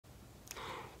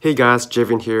Hey guys,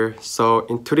 Javin here. So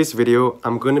in today's video,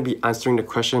 I'm going to be answering the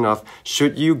question of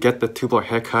should you get the tubular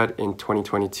haircut in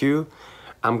 2022?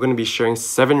 I'm going to be sharing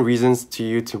 7 reasons to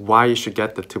you to why you should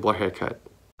get the tubular haircut.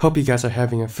 Hope you guys are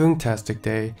having a fantastic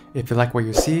day. If you like what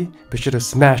you see, be sure to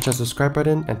smash that subscribe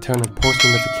button and turn on post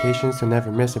notifications to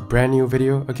never miss a brand new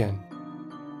video again.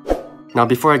 Now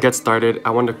before I get started, I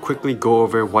want to quickly go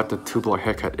over what the tubular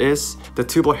haircut is. The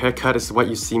tubular haircut is what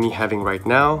you see me having right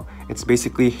now. It's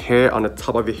basically hair on the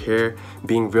top of your hair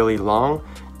being really long,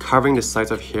 covering the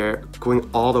sides of hair, going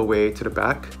all the way to the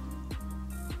back.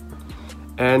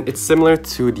 And it's similar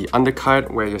to the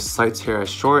undercut where your sides hair is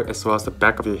short as well as the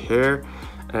back of your hair.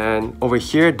 And over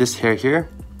here, this hair here,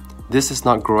 this is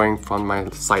not growing from my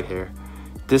side hair.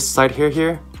 This side hair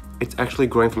here, it's actually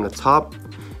growing from the top.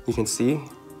 You can see.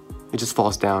 It just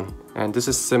falls down, and this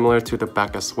is similar to the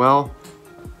back as well.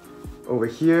 Over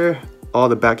here, all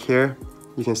the back hair,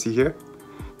 you can see here.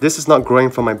 This is not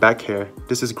growing from my back hair.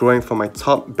 This is growing from my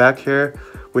top back hair,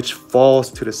 which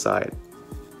falls to the side.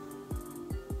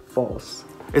 Falls.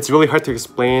 It's really hard to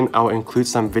explain. I'll include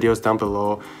some videos down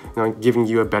below, giving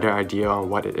you a better idea on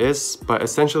what it is. But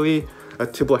essentially, a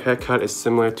tubular haircut is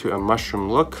similar to a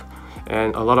mushroom look.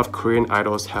 And a lot of Korean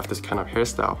idols have this kind of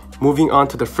hairstyle. Moving on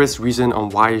to the first reason on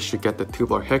why you should get the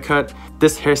tubular haircut.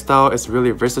 This hairstyle is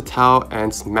really versatile and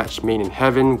it's match made in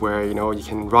heaven where you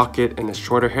can rock it in a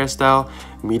shorter hairstyle,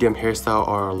 medium hairstyle,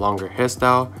 or a longer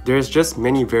hairstyle. There's just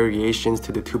many variations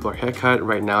to the tubular haircut.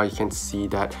 Right now you can see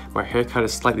that my haircut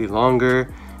is slightly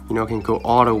longer, can go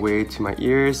all the way to my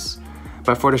ears.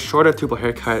 But for the shorter tubular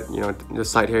haircut, the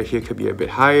side hair here could be a bit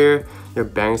higher. Your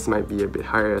bangs might be a bit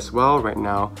higher as well. Right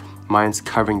now, mine's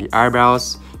covering the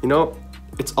eyebrows.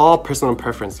 It's all personal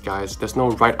preference, guys. There's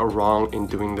no right or wrong in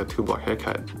doing the tubular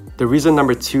haircut. The reason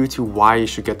number 2 to why you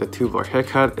should get the tubular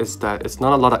haircut is that it's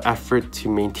not a lot of effort to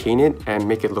maintain it and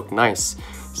make it look nice.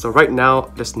 So right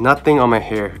now, there's nothing on my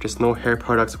hair. There's no hair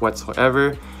products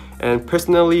whatsoever. And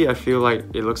personally, I feel like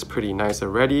it looks pretty nice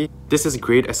already. This is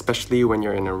great, especially when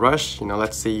you're in a rush.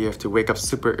 Let's say you have to wake up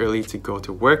super early to go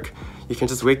to work. You can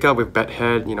just wake up with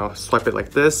Bettr, swipe it like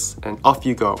this, and off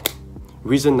you go.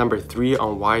 Reason number 3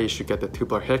 on why you should get the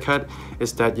tubular haircut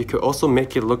is that you could also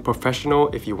make it look professional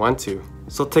if you want to.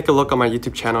 So take a look on my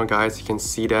YouTube channel, guys. You can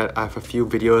see that I have a few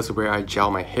videos where I gel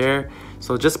my hair.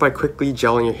 So just by quickly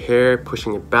gelling your hair,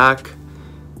 pushing it back,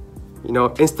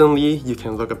 instantly you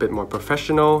can look a bit more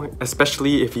professional,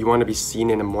 especially if you want to be seen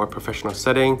in a more professional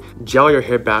setting. Gel your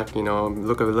hair back,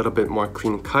 look a little bit more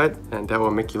clean cut, and that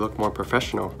will make you look more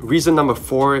professional. Reason number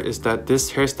 4 is that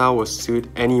this hairstyle will suit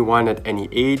anyone at any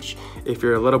age. If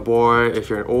you're a little boy, if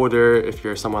you're older, if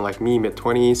you're someone like me,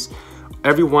 mid-20s,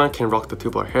 everyone can rock the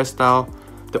tubular hairstyle.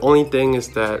 The only thing is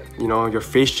that, your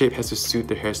face shape has to suit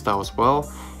the hairstyle as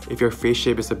well. If your face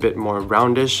shape is a bit more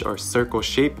roundish or circle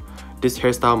shape, this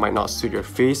hairstyle might not suit your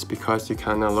face because you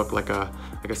kind of look like a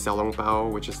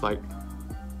xiaolongbao, which is like,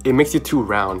 it makes you too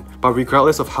round. But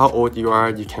regardless of how old you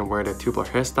are, you can wear the tubular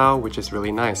hairstyle, which is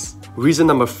really nice. Reason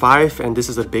number 5, and this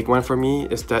is a big one for me,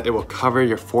 is that it will cover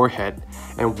your forehead.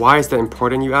 And why is that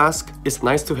important, you ask? It's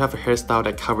nice to have a hairstyle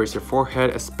that covers your forehead,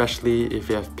 especially if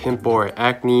you have pimple or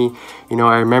acne.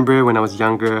 I remember when I was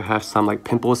younger, I have some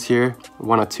pimples here,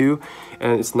 1 or 2,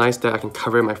 and it's nice that I can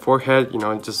cover my forehead,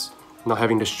 just not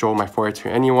having to show my forehead to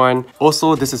anyone.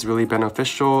 Also, this is really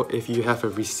beneficial if you have a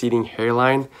receding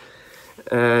hairline.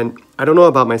 And I don't know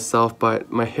about myself,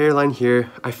 but my hairline here,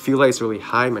 I feel like it's really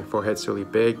high. My forehead's really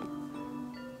big.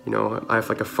 I have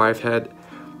like a 5 head.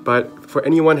 But for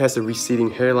anyone who has a receding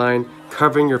hairline,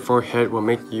 covering your forehead will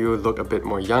make you look a bit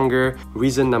more younger.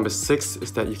 Reason number 6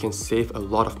 is that you can save a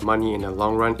lot of money in the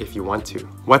long run if you want to.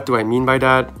 What do I mean by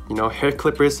that? Hair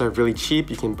clippers are really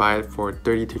cheap. You can buy it for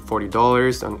 $30 to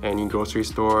 $40 on any grocery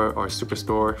store or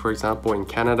superstore, for example, in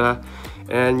Canada.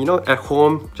 And at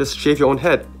home, just shave your own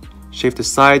head. Shave the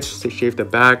sides, shave the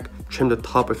back, trim the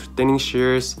top with thinning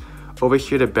shears. Over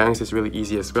here, the bangs is really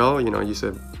easy as well. Use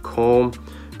a comb,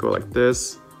 go like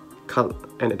this, cut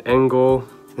at an angle,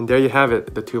 and there you have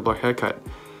it, the tubular haircut.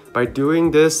 By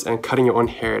doing this and cutting your own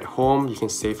hair at home, you can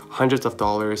save hundreds of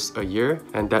dollars a year,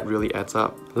 and that really adds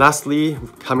up. Lastly,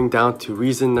 coming down to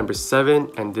reason number 7,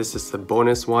 and this is the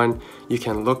bonus one, you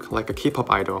can look like a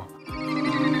K-pop idol.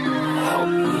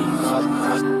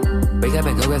 Wake up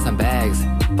and go get some bags.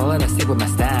 Falling asleep with my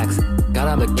stacks. Got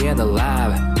on the gear in the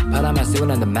lab. Put on my suit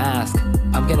and the mask.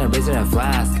 I'm getting razor and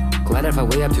flask. Glad if I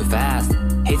way up too fast.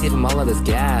 Hazy from all of this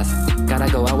gas. Gotta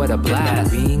go out with a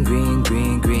blast. Green, green,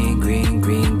 green, green, green,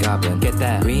 green goblin. Get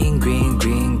that. Green, green,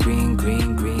 green, green,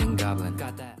 green, green goblin.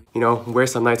 Got that. Wear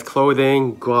some nice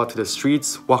clothing, go out to the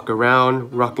streets, walk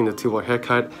around, rocking the tubular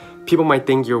haircut. People might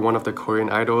think you're one of the Korean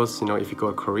idols, you know, if you go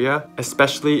to Korea,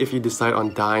 especially if you decide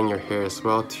on dyeing your hair as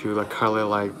well to a color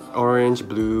like orange,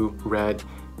 blue, red.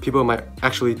 People might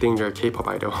actually think you're a K-pop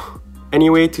idol.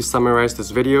 Anyway, to summarize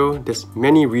this video, there's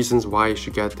many reasons why you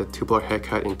should get the tubular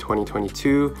haircut in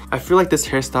 2022. I feel like this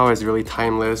hairstyle is really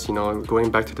timeless, you know, going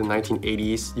back to the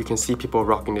 1980s. You can see people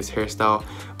rocking this hairstyle,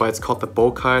 but it's called the bowl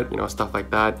cut, you know, stuff like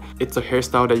that. It's a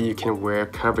hairstyle that you can wear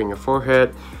covering your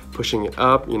forehead, pushing it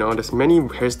up, you know, there's many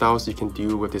hairstyles you can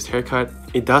do with this haircut.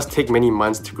 It does take many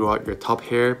months to grow out your top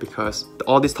hair because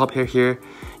all this top hair here,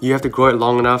 you have to grow it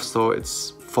long enough so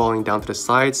it's falling down to the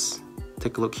sides.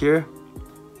 Take a look here.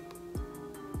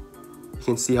 You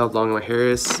can see how long my hair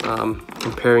is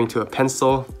comparing to a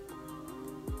pencil.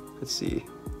 Let's see.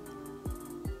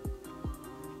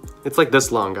 It's like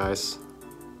this long, guys.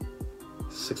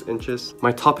 6 inches.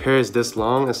 My top hair is this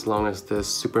long as this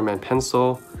Superman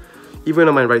pencil. Even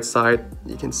on my right side,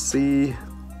 you can see,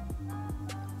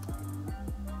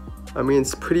 I mean,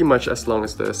 it's pretty much as long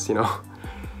as this, you know.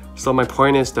 So my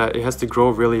point is that it has to grow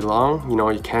really long, you know,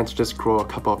 you can't just grow a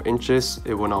couple of inches,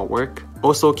 it will not work.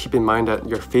 Also keep in mind that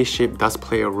your face shape does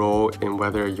play a role in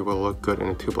whether you will look good in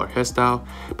a tubular hairstyle,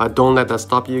 but don't let that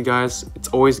stop you guys. It's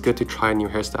always good to try new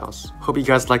hairstyles. Hope you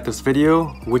guys liked this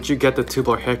video. Would you get the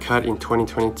tubular haircut in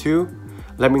 2022?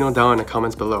 Let me know down in the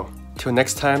comments below. Till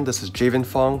next time, this is Javen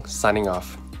Fong signing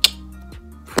off.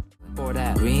 For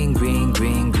that green, green,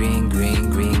 green, green, green,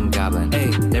 green goblin. Hey,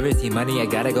 never see money, I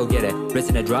gotta go get it. Wrist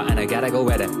in a draw and I gotta go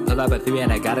wet it. Pull up a 3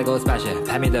 and I gotta go smash it.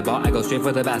 Pat me the ball, I go straight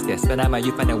for the basket. Spend out my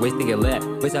youth finding ways to get lit.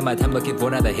 Waste out my time looking for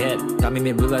another hit. Got me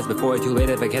realize before it's too late.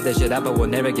 If I kept this shit up, I will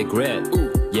never get grit.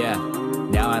 Ooh, yeah.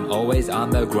 Now I'm always on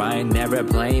the grind, never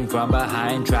playing from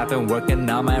behind, trapping, working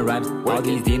on my rhymes. All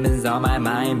these demons on my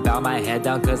mind, bow my head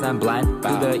down cause I'm blind to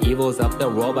the evils of the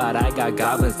world, but I got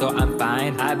goblins so I'm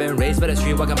fine. I've been raised by the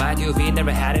street, walking my 2 feet,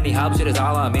 never had any help, shit is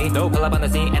all on me. No, pull up on the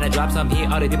scene and I drop some heat.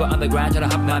 All the people on the ground tryna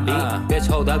hop my beat. Bitch,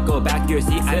 hold up, go back to your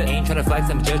seat. I ain't tryna flex,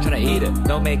 I'm just tryna eat it.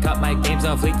 No makeup, my game's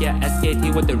on fleek, yeah,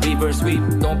 SKT with the reverse sweep.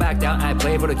 Don't back down, I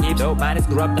play for the keeps. No, mine is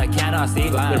corrupt, I cannot see.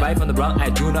 The right from the wrong, I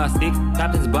do not speak.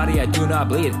 Captain's body, I do not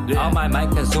bleed. All my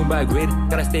mind consumed by greed.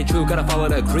 Gotta stay true, gotta follow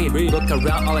the creed. Look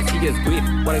around, all I see is grief.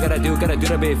 What I gotta do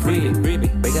to be free.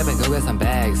 Wake up and go get some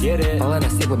bags. Get it. Falling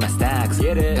asleep with my stacks.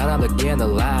 Get it. Got on the gear in the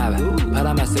lab. Ooh. Put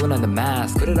on my suit and the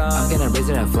mask. Put it on. I'm getting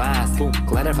razor and flask.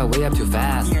 Glad if I way up too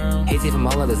fast. Hazy from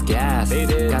all of this gas.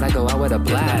 Gotta go out with a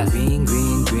blast. Green,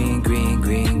 green, green, green,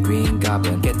 green, green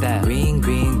goblin. Get that. Green,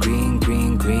 green, green,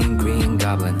 green, green, green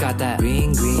goblin. Got that.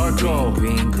 Green, green, green,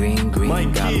 green, green,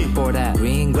 green goblin. For that.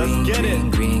 Green, green, green,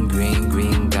 green, green,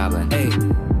 green goblin. Hey.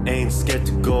 Ain't scared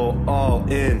to go all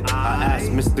in. I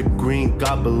asked Mr. Green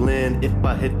Goblin, if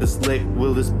I hit this lick,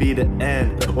 will this be the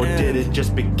end? Or did it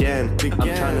just begin? I'm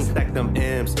trying to stack them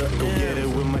M's. Go get it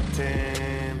with my 10.